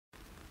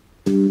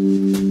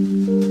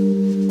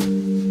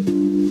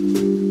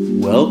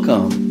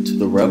Welcome to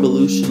the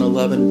Revolution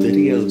 11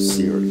 video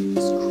series,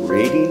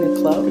 creating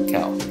a cloud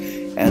account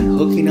and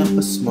hooking up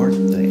a smart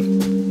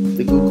thing,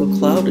 the Google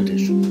Cloud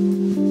Edition.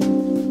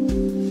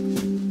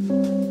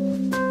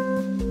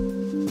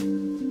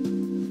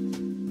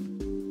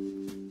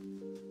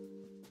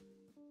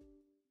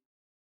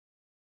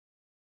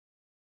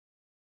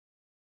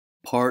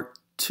 Part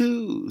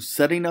 2,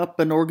 setting up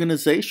an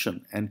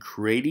organization and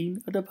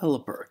creating a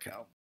developer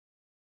account.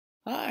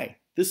 Hi,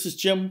 this is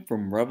Jim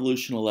from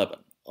Revolution 11.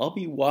 I'll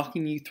be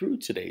walking you through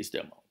today's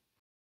demo.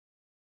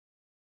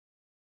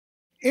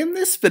 In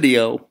this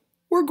video,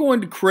 we're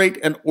going to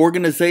create an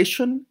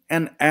organization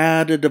and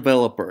add a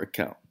developer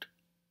account.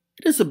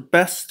 It is a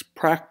best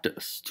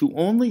practice to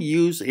only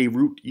use a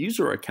root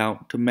user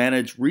account to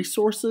manage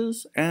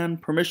resources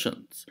and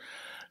permissions,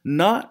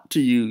 not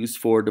to use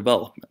for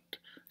development.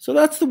 So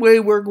that's the way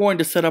we're going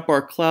to set up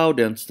our cloud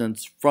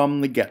instance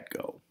from the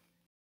get-go.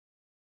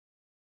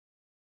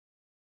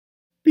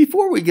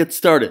 Before we get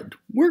started,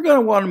 we're going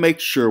to want to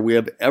make sure we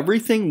have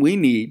everything we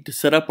need to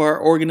set up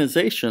our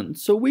organization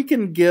so we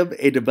can give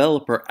a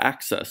developer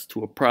access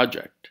to a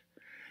project.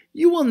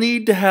 You will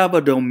need to have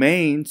a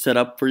domain set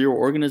up for your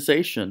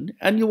organization,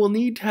 and you will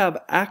need to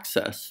have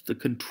access to the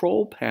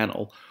control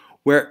panel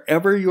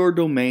wherever your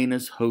domain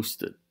is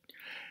hosted.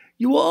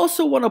 You will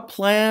also want to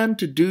plan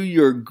to do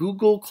your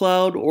Google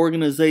Cloud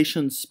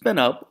organization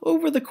spin-up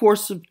over the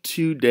course of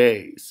 2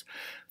 days.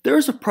 There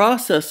is a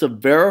process of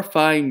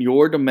verifying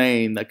your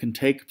domain that can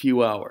take a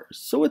few hours,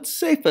 so it's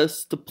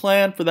safest to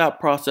plan for that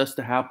process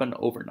to happen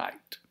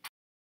overnight.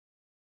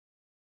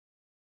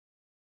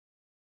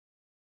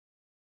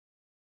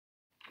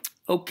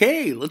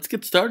 Okay, let's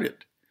get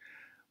started.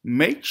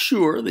 Make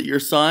sure that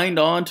you're signed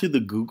on to the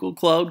Google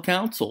Cloud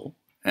Council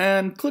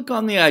and click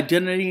on the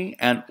Identity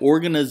and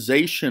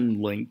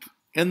Organization link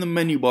in the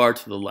menu bar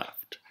to the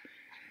left.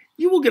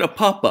 You will get a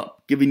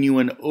pop-up giving you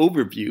an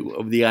overview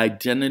of the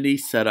identity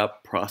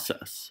setup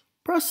process.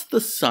 Press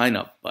the Sign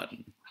Up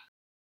button.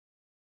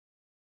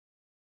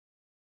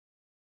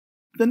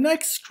 The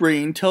next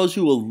screen tells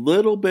you a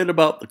little bit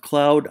about the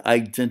Cloud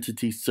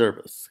Identity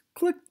Service.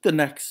 Click the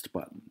Next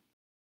button.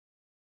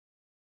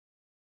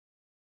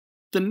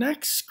 The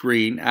next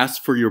screen asks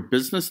for your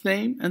business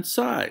name and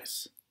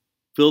size.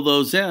 Fill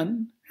those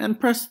in and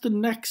press the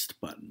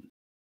Next button.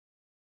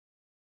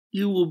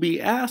 You will be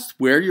asked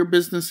where your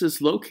business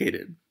is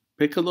located.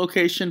 Pick a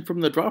location from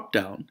the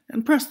drop-down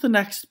and press the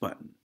Next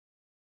button.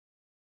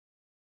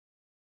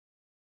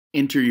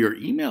 Enter your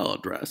email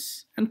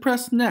address and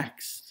press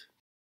Next.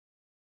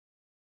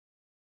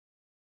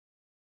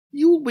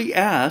 You will be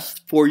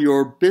asked for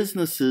your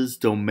business's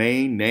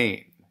domain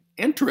name.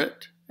 Enter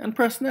it and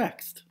press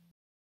Next.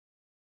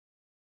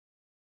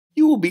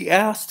 You will be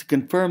asked to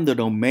confirm the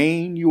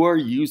domain you are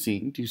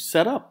using to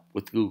set up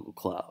with Google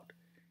Cloud.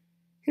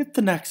 Hit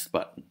the Next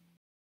button.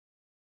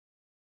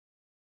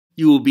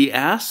 You will be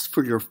asked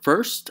for your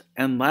first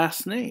and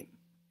last name.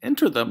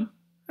 Enter them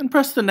and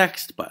press the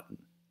Next button.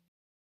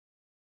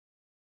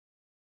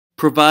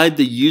 Provide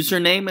the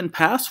username and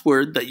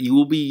password that you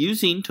will be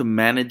using to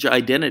manage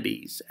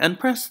identities and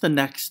press the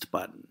Next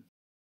button.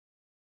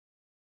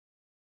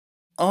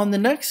 On the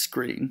next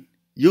screen,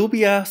 you'll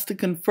be asked to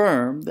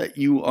confirm that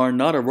you are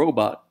not a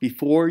robot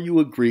before you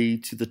agree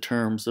to the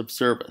terms of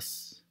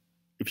service.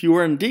 If you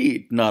are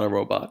indeed not a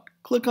robot,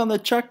 click on the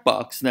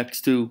checkbox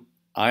next to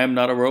I am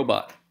not a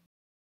robot.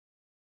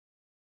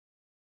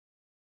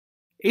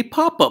 A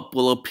pop-up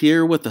will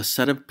appear with a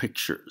set of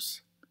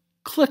pictures.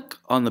 Click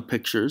on the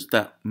pictures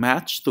that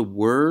match the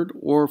word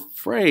or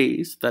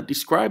phrase that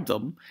describe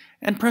them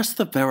and press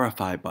the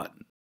Verify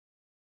button.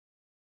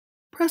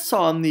 Press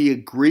on the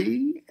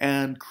Agree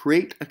and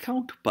Create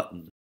Account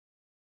button.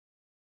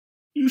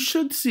 You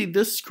should see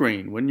this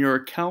screen when your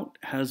account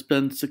has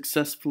been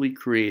successfully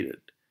created.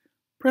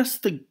 Press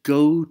the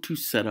Go to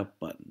Setup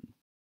button.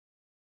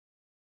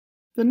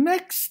 The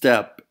next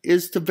step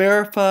is to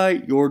verify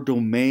your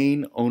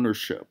domain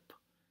ownership.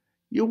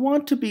 You'll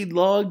want to be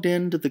logged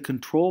into the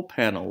control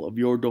panel of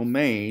your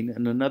domain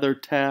in another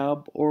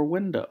tab or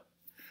window.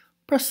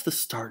 Press the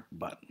Start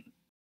button.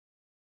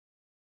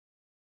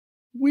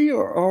 We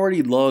are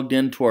already logged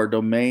into our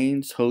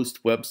domain's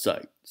host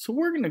website, so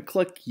we're going to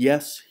click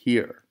Yes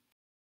here.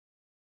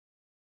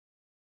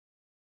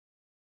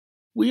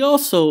 We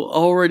also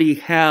already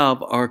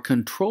have our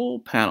control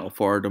panel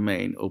for our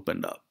domain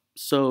opened up,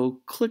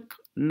 so click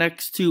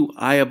next to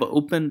I have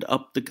opened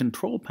up the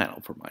control panel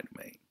for my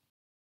domain.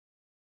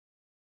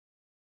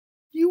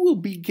 You will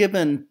be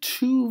given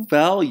 2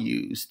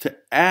 values to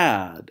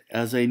add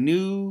as a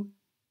new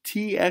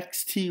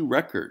TXT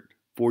record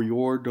for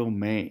your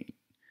domain.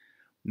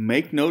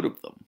 Make note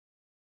of them.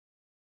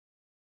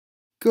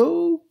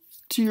 Go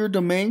to your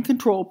domain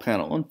control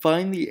panel and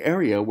find the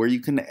area where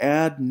you can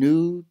add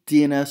new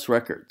DNS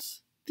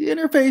records. The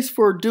interface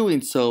for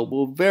doing so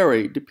will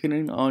vary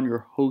depending on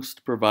your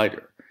host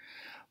provider.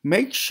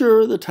 Make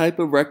sure the type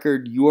of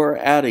record you are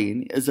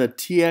adding is a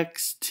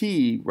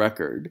TXT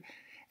record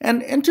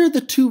and enter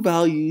the 2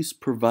 values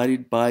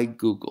provided by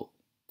Google,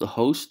 the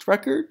host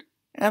record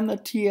and the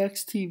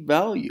TXT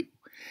value.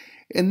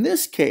 In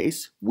this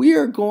case, we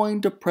are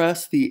going to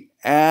press the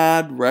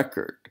Add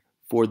Record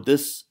for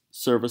this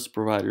service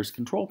provider's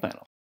control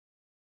panel.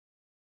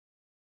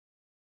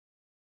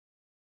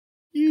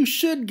 You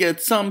should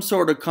get some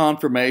sort of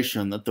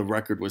confirmation that the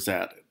record was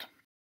added.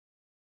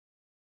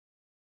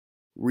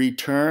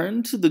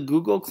 Return to the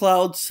Google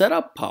Cloud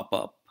Setup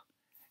pop-up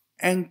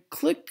and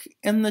click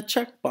in the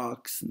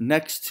checkbox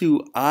next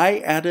to I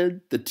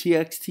added the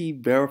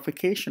TXT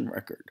verification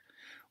record.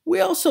 We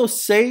also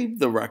saved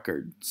the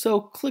record, so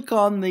click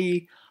on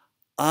the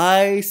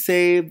I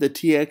saved the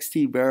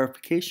TXT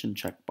verification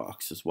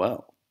checkbox as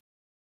well.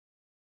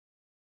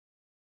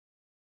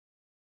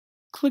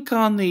 Click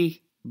on the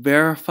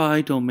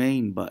Verify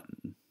Domain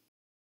button.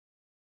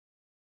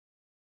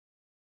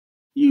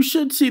 You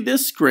should see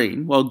this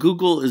screen while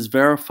Google is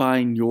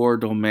verifying your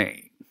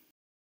domain.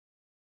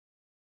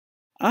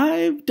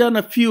 I've done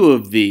a few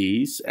of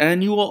these,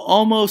 and you will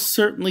almost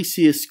certainly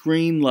see a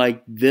screen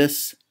like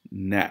this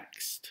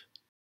next.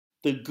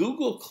 The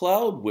Google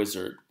Cloud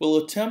Wizard will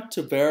attempt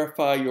to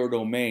verify your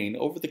domain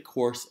over the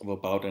course of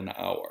about an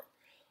hour.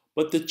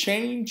 But the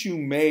change you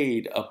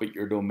made up at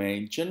your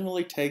domain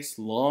generally takes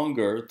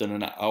longer than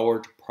an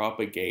hour to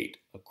propagate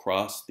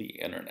across the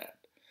internet.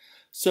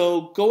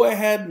 So go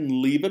ahead and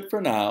leave it for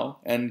now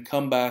and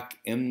come back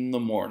in the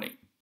morning.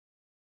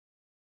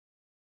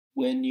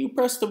 When you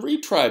press the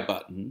retry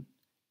button,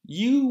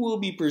 you will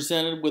be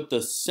presented with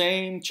the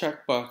same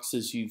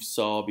checkboxes you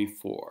saw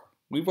before.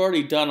 We've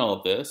already done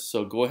all this,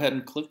 so go ahead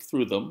and click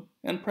through them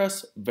and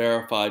press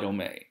Verify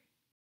Domain.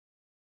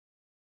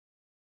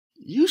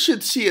 You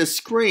should see a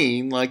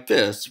screen like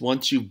this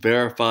once you've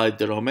verified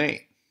the domain.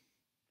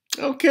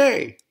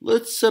 Okay,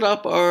 let's set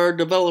up our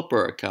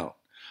developer account.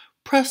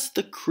 Press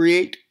the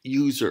Create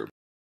User.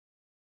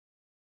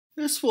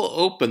 This will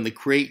open the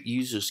Create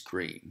User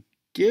screen.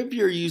 Give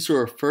your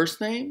user a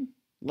first name,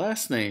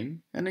 last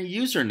name, and a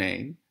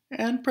username,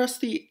 and press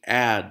the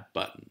Add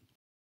button.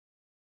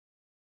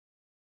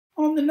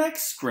 On the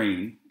next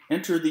screen,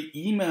 enter the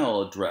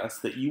email address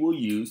that you will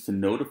use to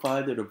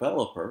notify the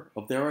developer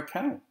of their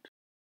account.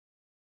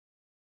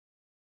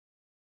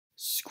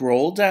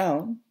 Scroll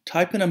down,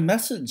 type in a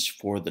message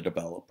for the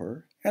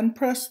developer, and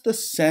press the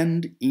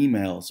Send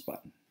Emails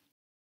button.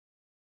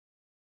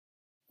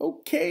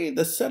 Okay,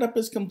 the setup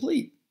is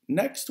complete.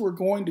 Next, we're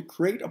going to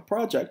create a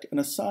project and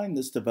assign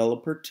this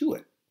developer to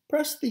it.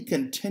 Press the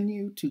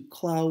Continue to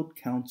Cloud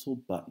Council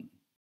button.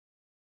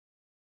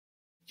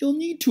 You'll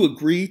need to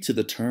agree to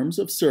the terms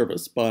of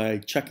service by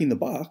checking the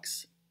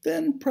box,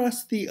 then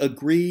press the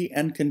Agree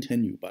and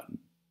Continue button.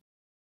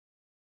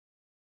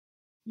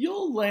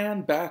 You'll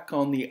land back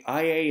on the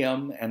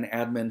IAM and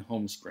admin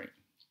home screen.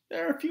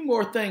 There are a few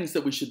more things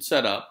that we should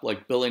set up,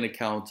 like billing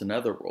accounts and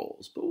other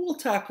roles, but we'll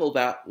tackle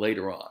that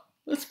later on.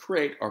 Let's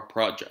create our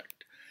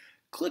project.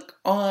 Click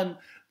on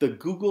the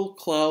Google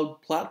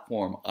Cloud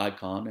Platform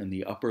icon in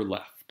the upper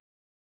left.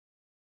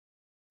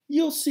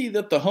 You'll see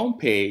that the home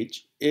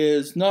page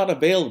is not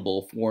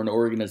available for an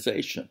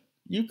organization.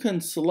 You can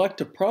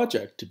select a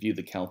project to view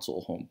the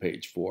council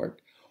homepage for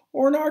it,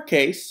 or in our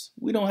case,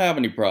 we don't have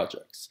any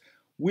projects.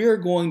 We're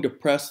going to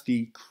press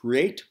the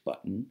Create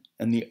button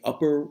in the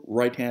upper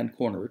right-hand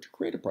corner to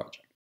create a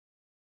project.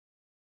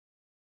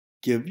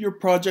 Give your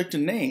project a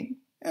name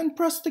and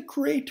press the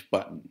Create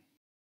button.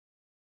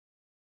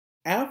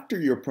 After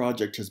your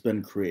project has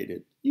been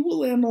created, you will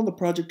land on the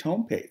project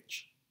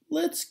homepage.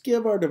 Let's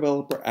give our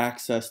developer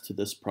access to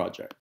this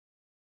project.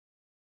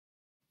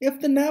 If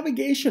the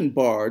navigation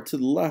bar to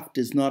the left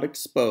is not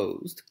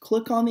exposed,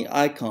 click on the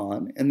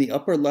icon in the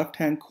upper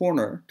left-hand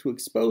corner to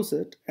expose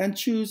it and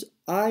choose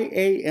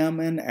IAM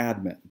and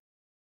Admin.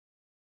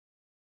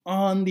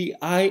 On the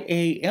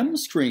IAM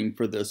screen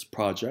for this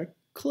project,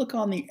 click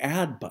on the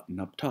Add button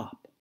up top.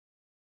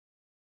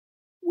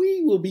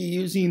 We will be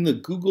using the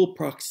Google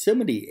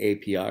Proximity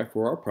API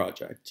for our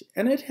project,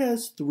 and it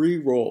has 3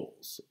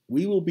 roles.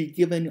 We will be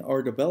giving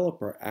our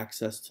developer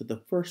access to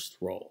the first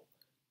role,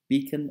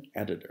 Beacon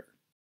Editor.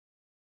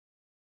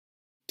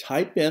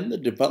 Type in the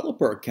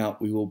developer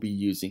account we will be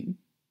using,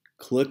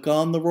 click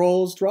on the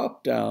Roles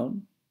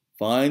drop-down,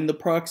 find the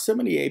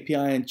Proximity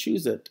API and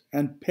choose it,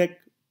 and pick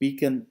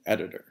Beacon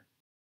Editor.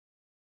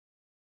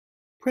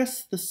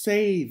 Press the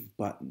Save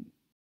button.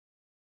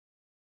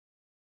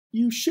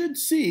 You should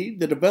see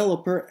the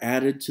developer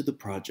added to the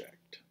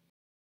project.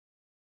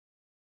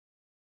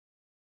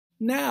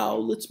 Now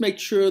let's make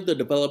sure the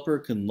developer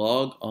can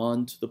log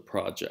on to the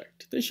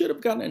project. They should have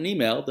gotten an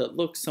email that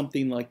looks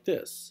something like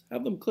this.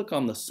 Have them click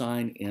on the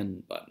Sign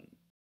In button.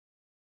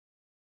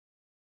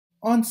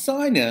 On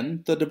sign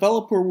in, the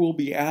developer will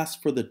be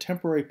asked for the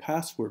temporary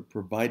password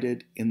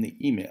provided in the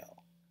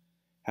email.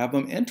 Have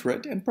them enter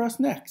it and press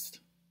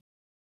Next.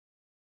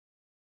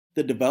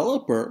 The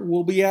developer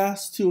will be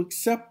asked to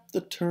accept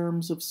the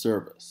terms of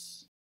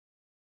service.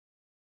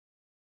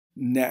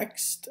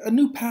 Next, a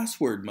new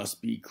password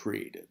must be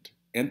created.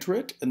 Enter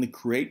it in the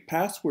Create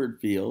Password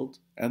field,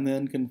 and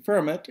then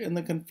confirm it in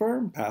the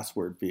Confirm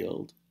Password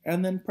field,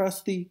 and then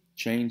press the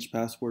Change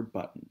Password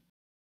button.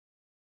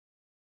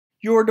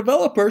 Your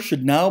developer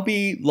should now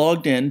be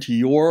logged in to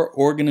your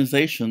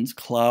organization's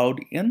cloud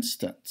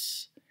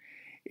instance.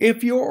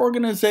 If your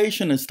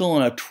organization is still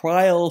in a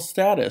trial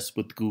status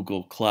with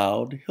Google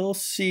Cloud, he'll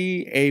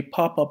see a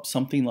pop-up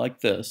something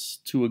like this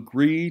to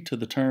agree to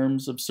the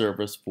terms of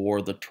service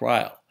for the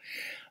trial.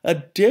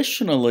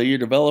 Additionally, your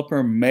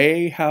developer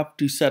may have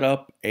to set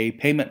up a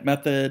payment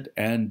method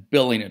and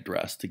billing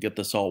address to get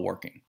this all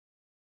working.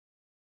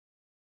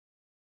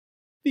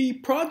 The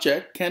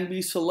project can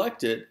be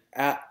selected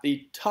at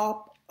the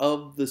top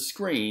of the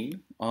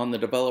screen on the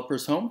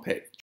developer's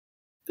homepage.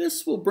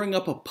 This will bring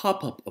up a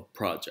pop-up of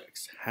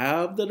projects.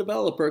 Have the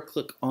developer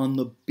click on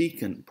the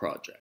beacon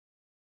project.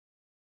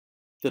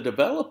 The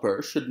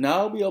developer should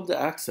now be able to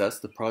access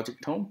the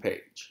project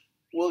homepage.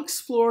 We'll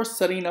explore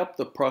setting up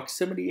the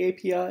Proximity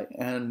API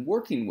and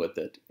working with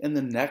it in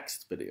the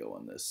next video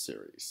in this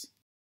series.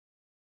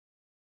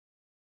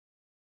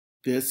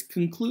 This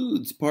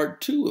concludes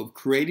part 2 of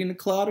creating a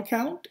cloud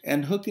account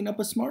and hooking up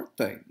a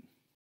SmartThing.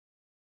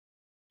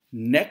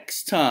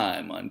 Next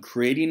time on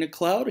creating a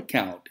cloud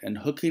account and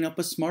hooking up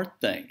a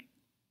SmartThing,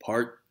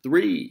 part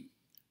 3,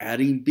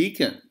 adding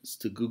beacons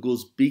to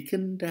Google's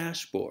Beacon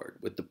dashboard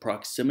with the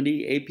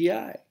Proximity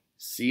API.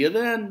 See you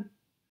then.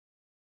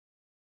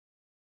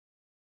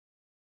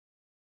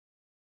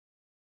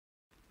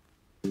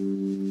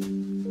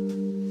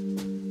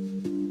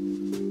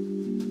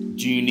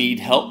 Do you need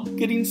help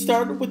getting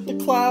started with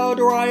the cloud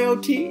or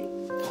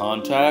IoT?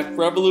 Contact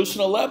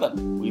Revolution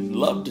 11. We'd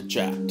love to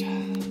chat.